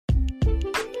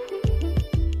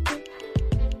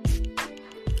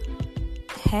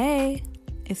Hey,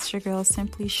 it's your girl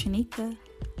Simply Shanika,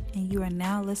 and you are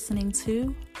now listening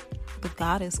to The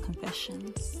Goddess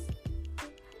Confessions.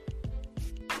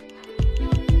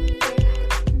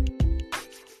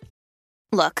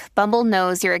 Look, Bumble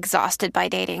knows you're exhausted by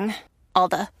dating. All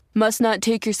the must not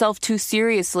take yourself too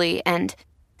seriously and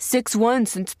 6'1"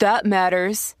 since that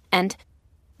matters. And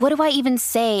what do I even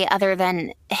say other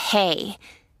than hey?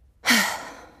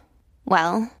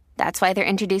 Well, that's why they're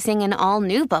introducing an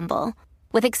all-new Bumble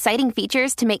with exciting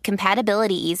features to make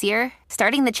compatibility easier,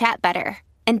 starting the chat better,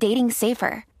 and dating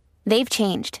safer. They've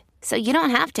changed, so you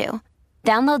don't have to.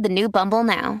 Download the new Bumble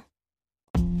now.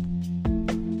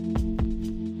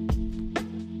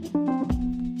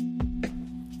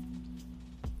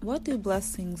 What do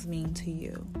blessings mean to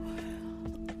you?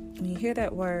 When you hear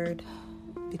that word,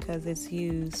 because it's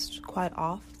used quite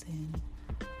often,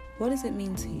 what does it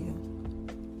mean to you?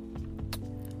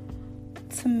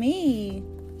 To me,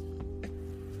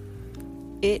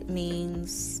 it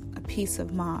means a peace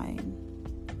of mind.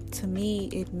 To me,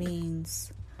 it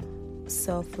means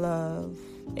self-love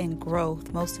and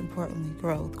growth. Most importantly,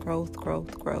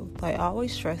 growth. I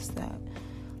always stress that.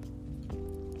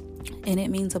 And it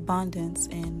means abundance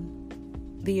and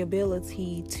the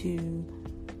ability to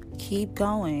keep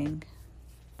going,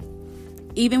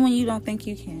 even when you don't think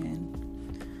you can.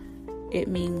 It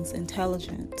means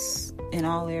intelligence in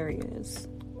all areas.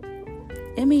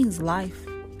 It means life,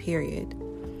 period.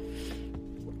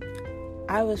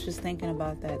 I was just thinking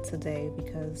about that today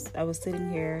because I was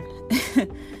sitting here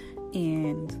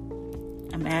and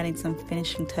I'm adding some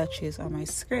finishing touches on my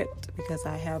script because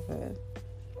I have a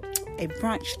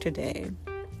brunch today,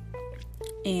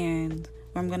 and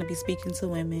I'm going to be speaking to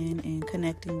women and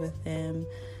connecting with them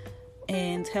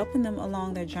and helping them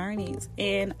along their journeys.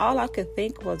 And all I could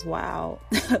think was, wow,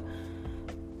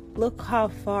 look how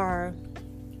far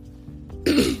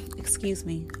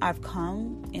I've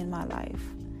come in my life.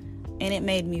 And it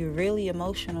made me really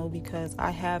emotional because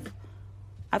I've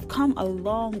come a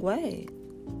long way.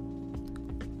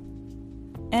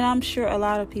 And I'm sure a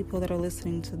lot of people that are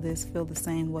listening to this feel the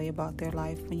same way about their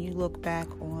life. When you look back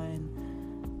on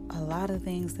a lot of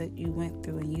things that you went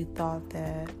through and you thought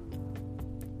that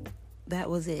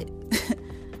was it.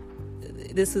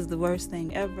 This is the worst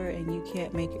thing ever and you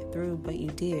can't make it through, but you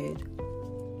did.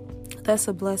 That's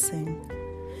a blessing.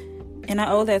 And I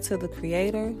owe that to the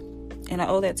Creator, and I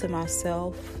owe that to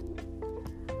myself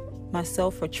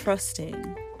for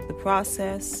trusting the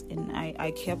process, and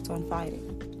I kept on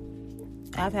fighting.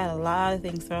 I've had a lot of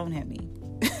things thrown at me.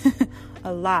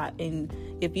 A lot. And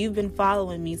if you've been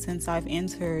following me since I've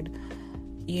entered,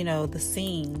 the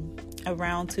scene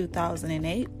around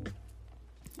 2008,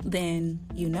 then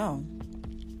you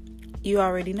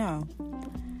already know.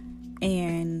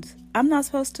 And I'm not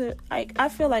supposed to, I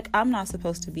feel like I'm not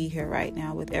supposed to be here right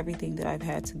now with everything that I've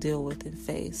had to deal with and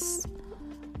face.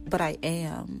 But I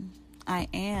am.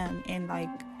 And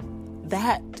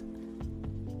that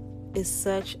is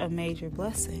such a major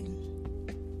blessing.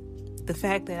 The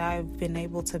fact that I've been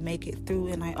able to make it through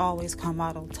and I always come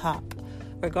out on top,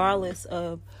 regardless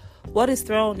of what is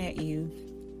thrown at you,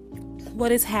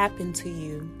 what has happened to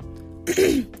you.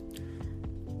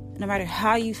 No matter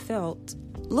how you felt,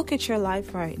 look at your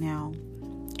life right now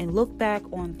and look back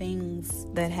on things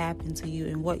that happened to you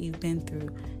and what you've been through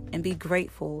and be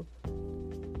grateful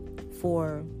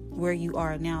for where you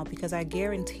are now, because I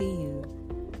guarantee you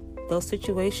those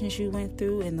situations you went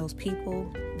through and those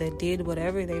people that did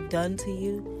whatever they've done to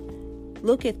you,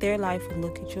 look at their life and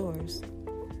look at yours.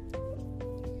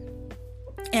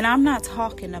 And I'm not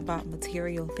talking about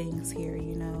material things here,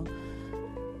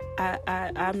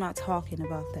 I'm not talking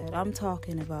about that. I'm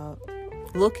talking about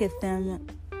look at them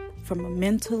from a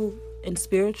mental and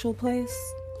spiritual place,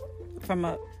 from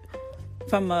a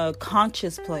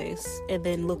conscious place, and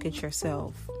then look at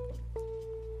yourself.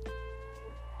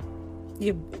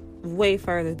 You're way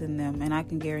further than them, and I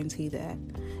can guarantee that.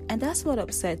 And that's what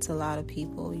upsets a lot of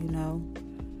people,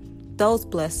 those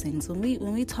blessings.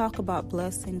 When we talk about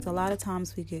blessings, a lot of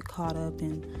times we get caught up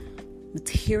in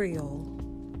material,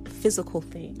 physical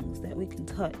things that we can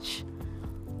touch.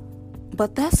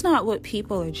 But that's not what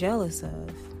people are jealous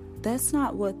of. That's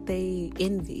not what they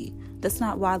envy. That's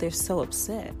not why they're so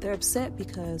upset. They're upset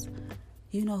because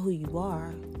you know who you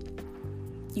are.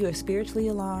 You are spiritually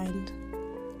aligned.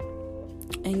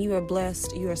 And you are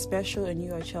blessed, you are special, and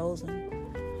you are chosen.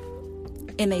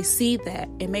 And they see that,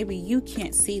 and maybe you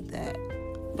can't see that,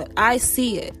 but I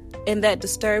see it, and that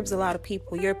disturbs a lot of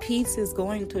people. Your peace is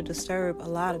going to disturb a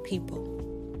lot of people.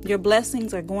 Your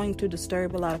blessings are going to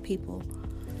disturb a lot of people.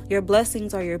 Your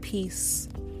blessings are your peace.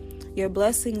 Your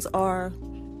blessings are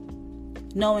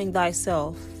knowing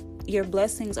thyself, your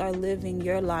blessings are living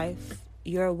your life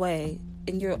your way,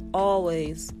 and you're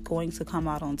always going to come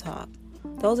out on top.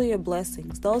 Those are your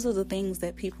blessings. Those are the things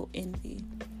that people envy.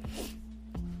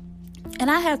 And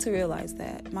I had to realize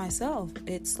that myself.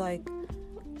 It's like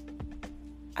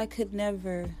I could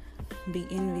never be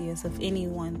envious of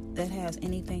anyone that has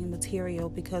anything material,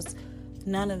 because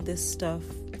none of this stuff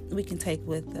we can take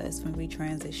with us when we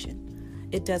transition.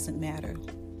 It doesn't matter.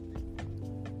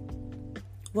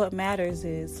 What matters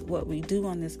is what we do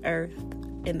on this earth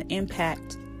and the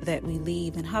impact that we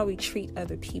leave, and how we treat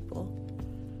other people,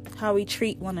 how we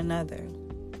treat one another.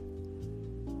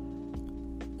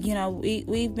 You know,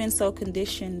 we've been so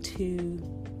conditioned to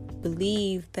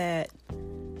believe that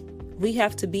we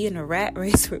have to be in a rat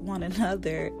race with one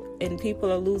another, and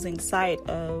people are losing sight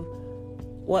of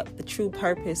what the true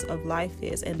purpose of life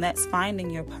is, and that's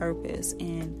finding your purpose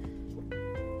and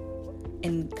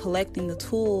collecting the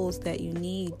tools that you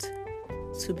need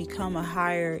to become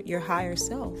your higher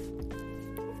self,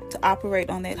 to operate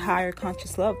on that higher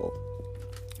conscious level.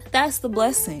 That's the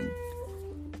blessing.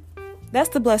 That's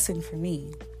the blessing for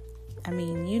me. I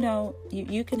mean, you know,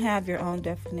 you can have your own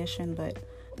definition, but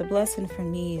the blessing for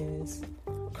me is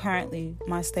currently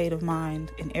my state of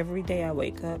mind, and every day I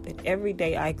wake up and every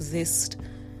day I exist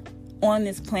on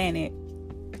this planet,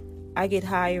 I get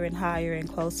higher and higher and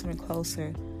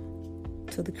closer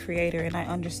to the Creator, and I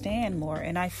understand more,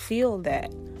 and I feel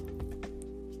that,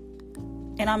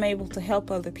 and I'm able to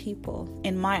help other people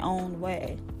in my own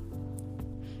way.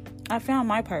 I found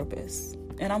my purpose,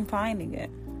 and I'm finding it.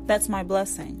 That's my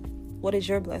blessing. What is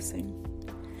your blessing?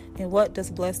 And what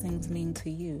does blessings mean to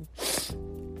you?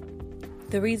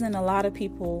 The reason a lot of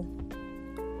people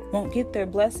won't get their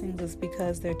blessings is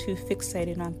because they're too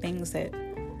fixated on things that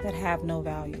have no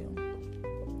value.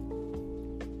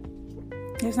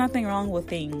 There's nothing wrong with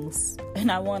things,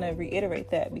 and I want to reiterate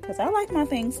that, because I like my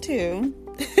things too.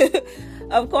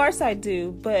 Of course I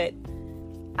do, but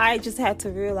I just had to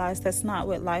realize that's not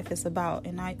what life is about,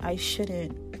 and I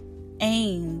shouldn't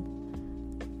aim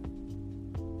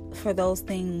for those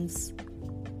things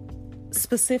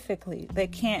specifically. They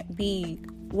can't be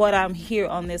what I'm here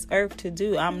on this earth to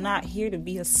do. I'm not here to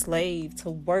be a slave,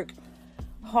 to work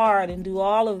hard and do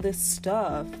all of this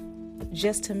stuff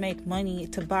just to make money,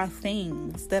 to buy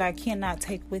things that I cannot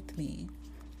take with me.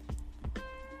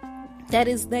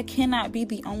 That cannot be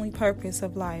the only purpose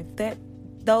of life.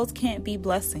 Those can't be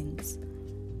blessings.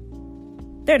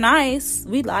 They're nice.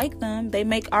 We like them. They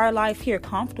make our life here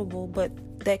comfortable, but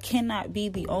that cannot be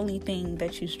the only thing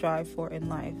that you strive for in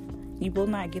life. You will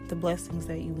not get the blessings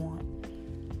that you want.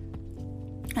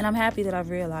 And I'm happy that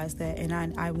I've realized that, and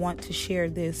I want to share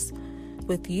this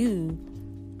with you.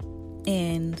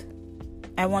 And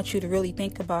I want you to really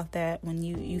think about that when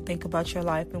you think about your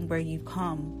life and where you've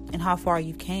come and how far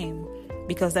you came,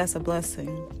 because that's a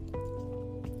blessing.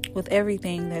 With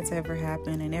everything that's ever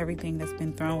happened and everything that's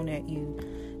been thrown at you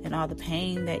and all the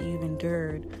pain that you've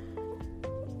endured,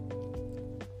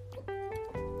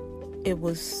 it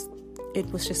was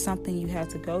just something you had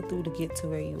to go through to get to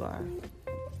where you are.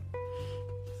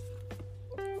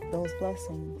 Those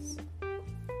blessings.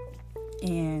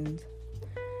 And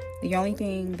the only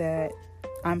thing that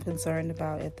I'm concerned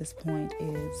about at this point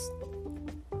is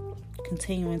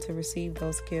continuing to receive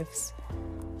those gifts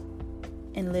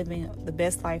and living the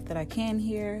best life that I can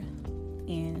here,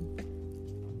 and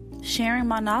sharing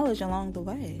my knowledge along the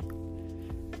way.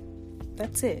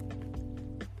 That's it.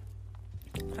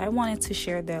 I wanted to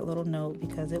share that little note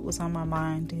because it was on my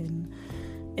mind and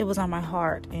it was on my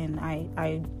heart, and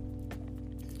I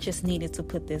just needed to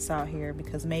put this out here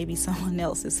because maybe someone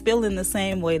else is feeling the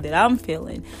same way that I'm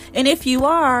feeling. And if you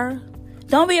are,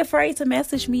 don't be afraid to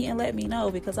message me and let me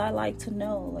know, because I like to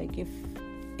know, like, if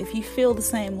you feel the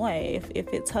same way, if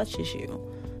it touches you,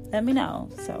 let me know.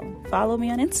 So follow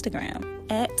me on Instagram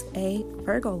at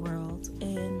 @AVirgoWorld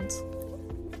and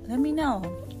let me know.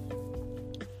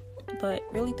 But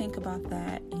really think about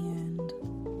that and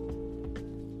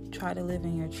try to live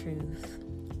in your truth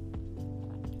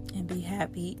and be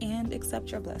happy and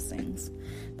accept your blessings.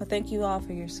 But thank you all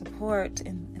for your support,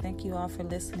 and thank you all for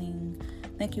listening.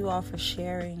 Thank you all for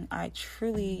sharing. I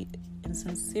truly and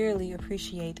sincerely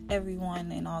appreciate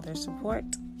everyone and all their support.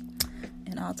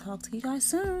 And I'll talk to you guys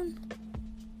soon.